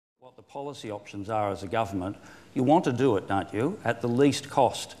what the policy options are as a government, you want to do it, don't you, at the least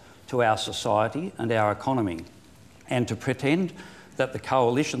cost to our society and our economy. And to pretend that the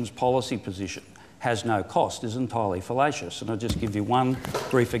coalition's policy position has no cost is entirely fallacious. And I'll just give you one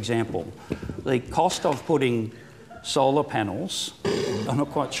brief example. The cost of putting solar panels, I'm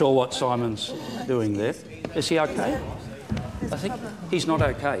not quite sure what Simon's doing there. Is he okay? I think he's not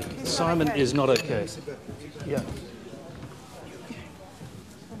okay. Simon is not okay. Yeah.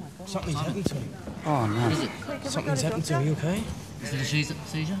 Something's happened to him. Oh, no. Something's happened to him. Are you okay? Is it a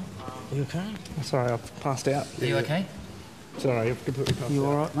seizure? Are you okay? Sorry, I've passed out. Are you okay? Sorry, I've completely passed out. You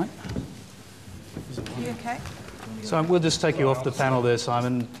all right, mate? You okay? So we'll just take you off the panel there,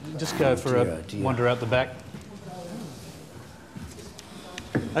 Simon. Just go for a wander out the back.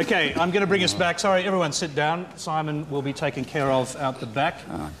 Okay, I'm going to bring us back. Sorry, everyone sit down. Simon will be taken care of out the back.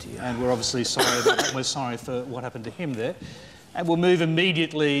 Oh, dear. And we're obviously sorry about that. We're sorry for what happened to him there. And we'll move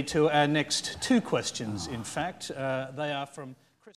immediately to our next two questions, in fact. They are from...